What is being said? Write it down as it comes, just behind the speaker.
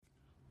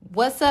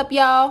What's up,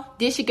 y'all?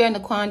 This your girl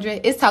Naquandra.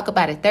 It's Talk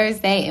About It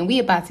Thursday, and we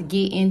about to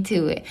get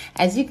into it.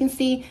 As you can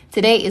see,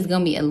 today is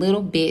going to be a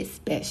little bit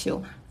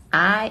special.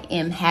 I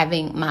am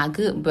having my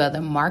good brother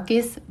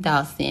Marcus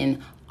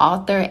Dawson,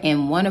 author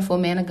and wonderful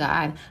man of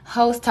God,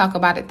 host Talk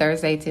About It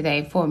Thursday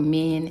today for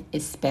men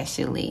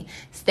especially.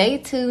 Stay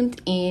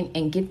tuned in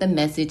and get the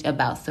message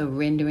about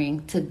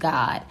surrendering to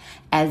God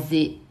as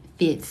it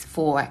fits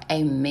for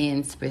a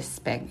man's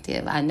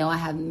perspective. I know I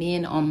have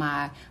men on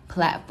my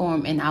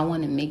platform, and I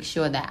want to make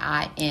sure that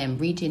I am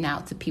reaching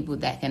out to people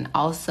that can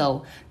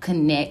also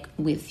connect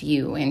with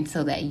you, and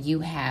so that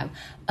you have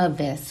a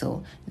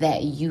vessel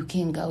that you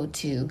can go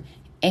to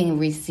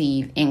and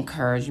receive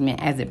encouragement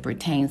as it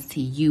pertains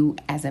to you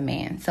as a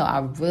man. So I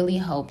really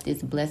hope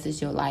this blesses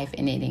your life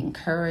and it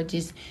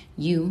encourages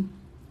you.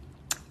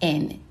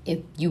 And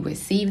if you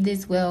receive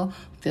this well,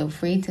 feel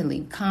free to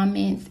leave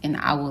comments, and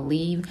I will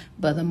leave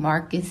Brother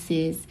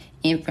Marcus's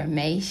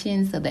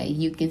information so that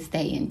you can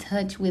stay in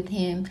touch with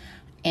him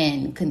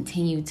and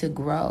continue to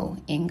grow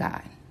in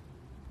God.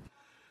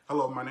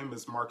 Hello, my name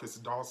is Marcus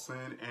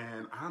Dawson,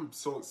 and I'm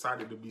so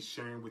excited to be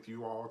sharing with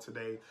you all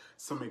today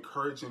some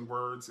encouraging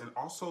words, and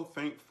also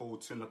thankful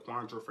to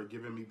Naquandra for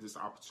giving me this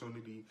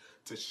opportunity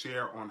to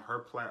share on her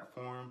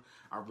platform.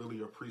 I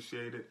really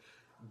appreciate it.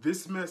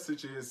 This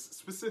message is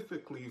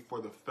specifically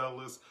for the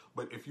fellas,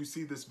 but if you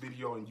see this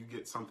video and you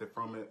get something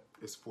from it,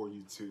 it's for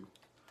you too.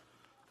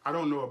 I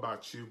don't know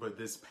about you, but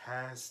this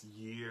past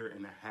year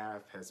and a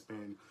half has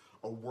been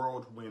a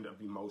whirlwind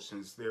of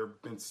emotions. There have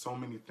been so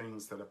many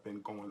things that have been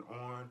going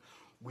on.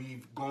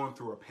 We've gone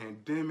through a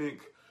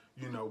pandemic,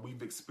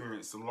 we've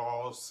experienced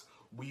loss,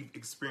 we've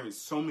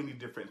experienced so many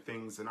different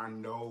things, and I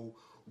know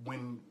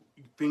when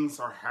things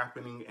are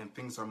happening and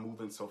things are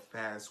moving so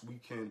fast, we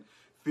can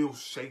feel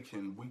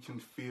shaken. We can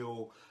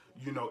feel,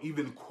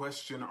 even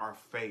question our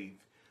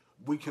faith.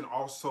 We can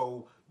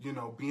also,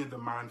 be in the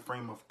mind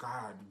frame of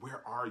God.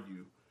 Where are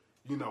you?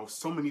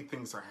 So many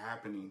things are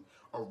happening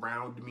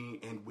around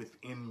me and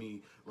within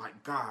me.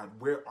 Like, God,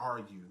 where are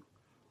you?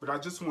 But I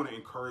just want to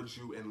encourage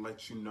you and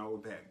let you know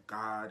that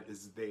God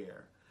is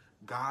there.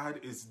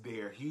 God is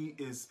there. He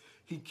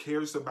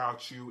cares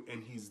about you,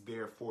 and he's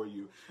there for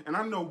you. And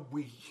I know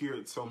we hear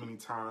it so many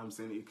times,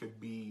 and it could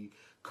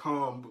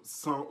become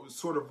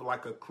sort of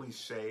like a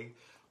cliche,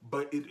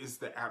 but it is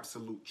the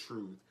absolute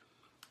truth.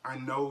 I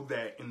know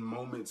that in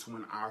moments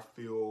when I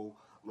feel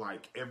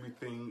like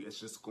everything is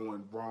just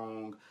going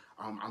wrong,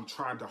 I'm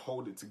trying to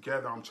hold it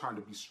together. I'm trying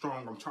to be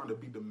strong. I'm trying to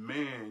be the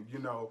man,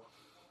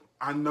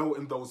 I know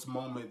in those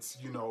moments,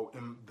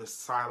 in the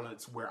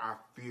silence where I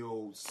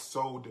feel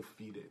so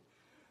defeated.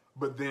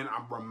 But then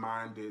I'm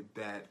reminded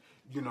that,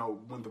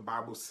 when the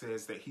Bible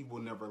says that he will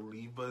never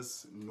leave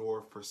us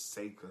nor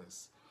forsake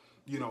us,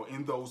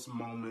 in those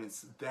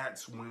moments,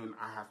 that's when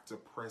I have to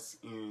press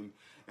in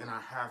and I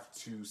have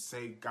to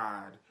say,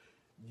 God,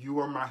 you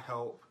are my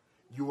help.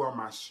 You are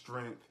my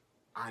strength.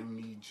 I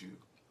need you.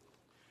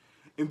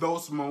 In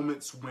those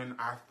moments when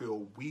I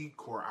feel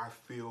weak or I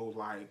feel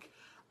like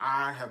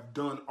I have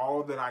done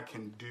all that I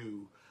can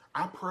do,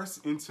 I press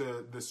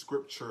into the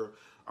scripture,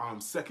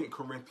 2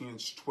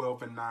 Corinthians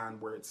 12:9,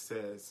 where it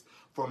says,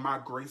 "For my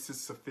grace is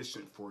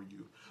sufficient for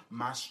you.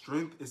 My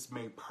strength is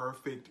made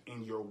perfect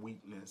in your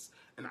weakness."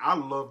 And I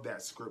love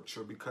that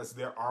scripture because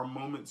there are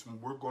moments when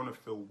we're going to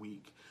feel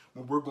weak,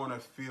 when we're going to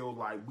feel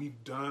like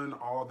we've done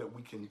all that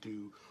we can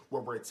do,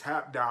 where we're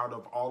tapped out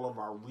of all of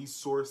our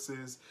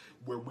resources,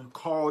 where we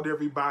called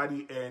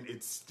everybody and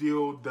it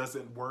still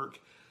doesn't work.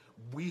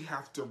 We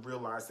have to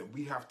realize that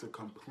we have to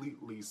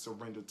completely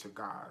surrender to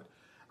God.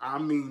 I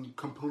mean,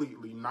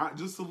 completely, not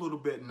just a little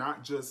bit,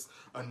 not just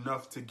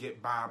enough to get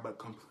by, but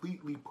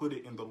completely put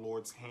it in the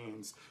Lord's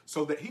hands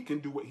so that he can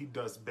do what he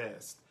does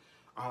best.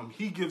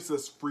 He gives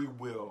us free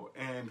will,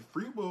 and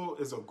free will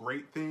is a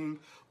great thing,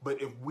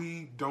 but if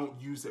we don't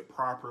use it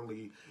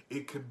properly,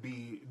 it could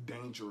be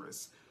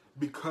dangerous.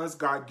 Because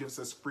God gives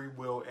us free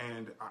will,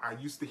 and I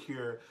used to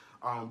hear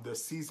the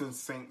seasoned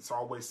saints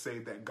always say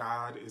that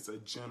God is a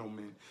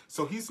gentleman.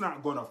 So he's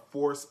not going to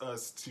force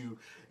us to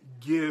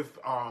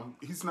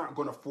he's not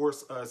going to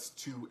force us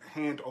to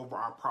hand over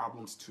our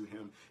problems to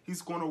him.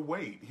 He's going to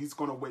wait. He's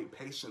going to wait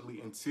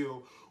patiently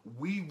until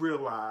we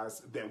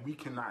realize that we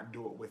cannot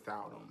do it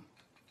without him.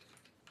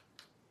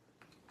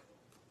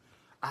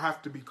 I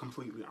have to be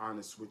completely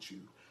honest with you.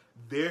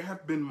 There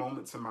have been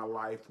moments in my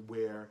life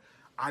where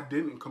I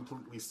didn't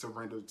completely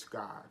surrender to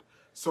God.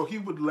 So he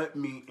would let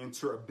me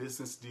enter a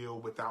business deal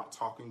without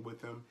talking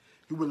with him.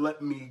 He would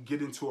let me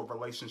get into a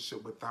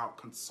relationship without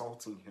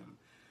consulting him.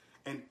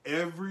 And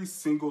every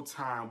single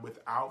time,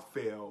 without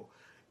fail,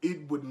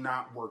 it would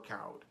not work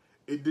out.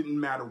 It didn't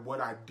matter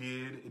what I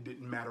did. It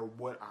didn't matter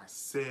what I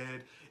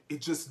said. It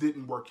just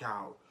didn't work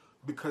out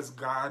because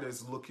God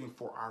is looking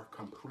for our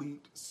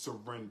complete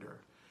surrender.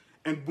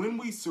 And when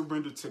we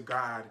surrender to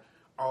God,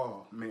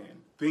 oh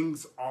man,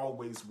 things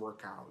always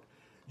work out.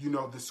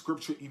 The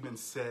scripture even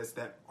says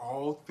that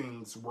all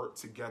things work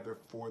together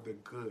for the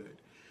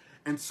good.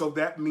 And so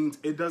that means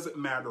it doesn't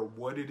matter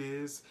what it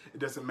is. It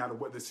doesn't matter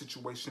what the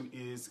situation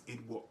is.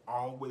 It will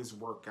always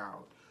work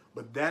out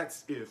but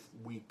that's if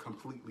we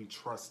completely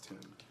trust him.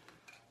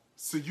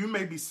 So you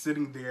may be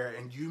sitting there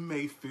and you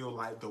may feel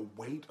like the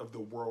weight of the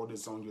world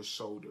is on your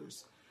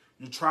shoulders.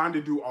 You're trying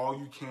to do all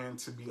you can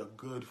to be a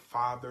good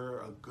father,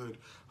 a good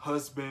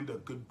husband, a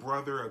good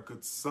brother, a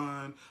good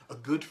son, a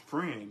good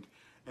friend.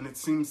 And it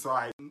seems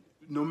like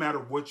no matter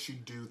what you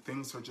do,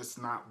 things are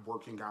just not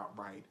working out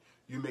right.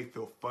 You may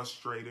feel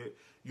frustrated.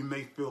 You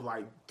may feel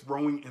like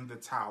throwing in the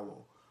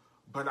towel.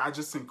 But I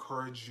just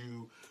encourage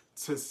you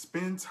to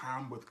spend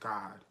time with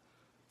God.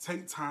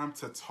 Take time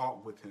to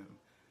talk with him.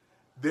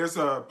 There's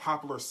a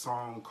popular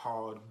song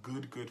called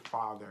Good, Good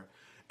Father.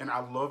 And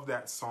I love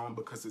that song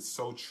because it's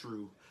so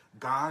true.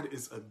 God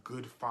is a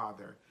good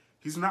father.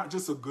 He's not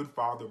just a good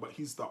father, but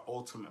he's the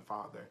ultimate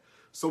father.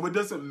 So it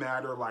doesn't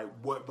matter like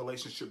what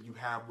relationship you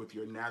have with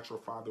your natural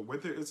father,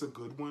 whether it's a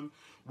good one,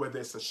 whether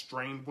it's a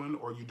strained one,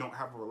 or you don't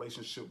have a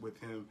relationship with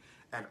him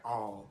at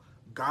all.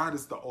 God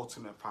is the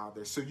ultimate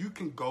father. So you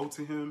can go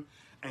to him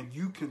and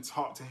you can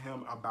talk to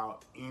him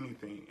about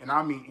anything. And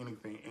I mean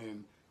anything.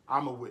 And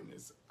I'm a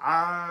witness.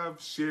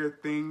 I've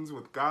shared things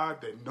with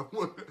God that no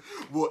one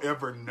will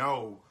ever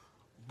know.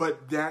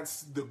 But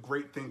that's the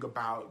great thing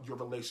about your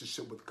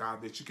relationship with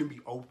God, that you can be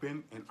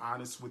open and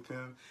honest with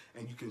him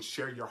and you can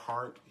share your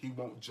heart. He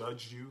won't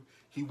judge you.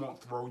 He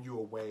won't throw you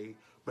away,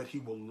 but he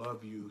will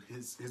love you.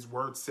 His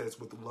word says,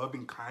 with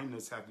loving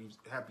kindness have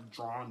you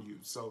drawn you.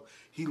 So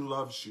he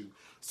loves you.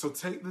 So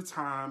take the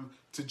time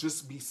to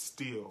just be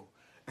still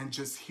and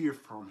just hear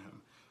from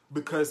him.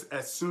 Because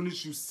as soon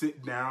as you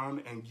sit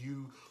down and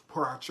you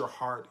pour out your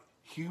heart,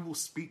 he will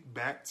speak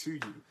back to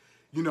you.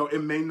 You know,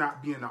 it may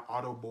not be in an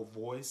audible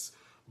voice,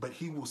 but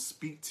he will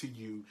speak to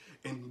you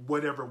in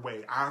whatever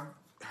way. I've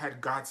had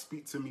God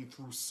speak to me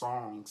through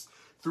songs,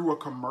 through a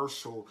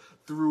commercial,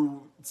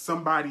 through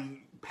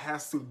somebody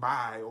passing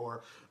by,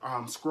 or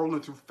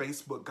scrolling through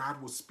Facebook. God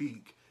will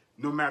speak.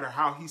 No matter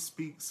how he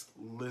speaks,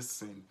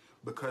 listen,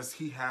 because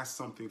he has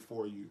something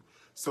for you.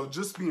 So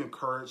just be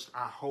encouraged.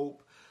 I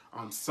hope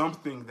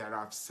something that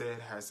I've said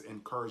has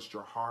encouraged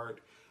your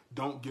heart.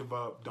 Don't give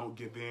up. Don't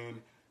give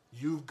in.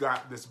 You've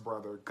got this,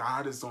 brother.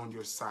 God is on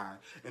your side.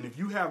 And if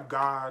you have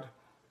God,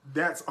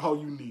 that's all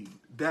you need.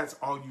 That's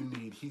all you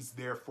need. He's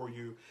there for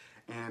you.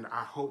 And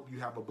I hope you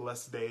have a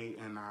blessed day,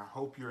 and I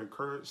hope you're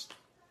encouraged.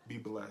 Be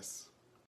blessed.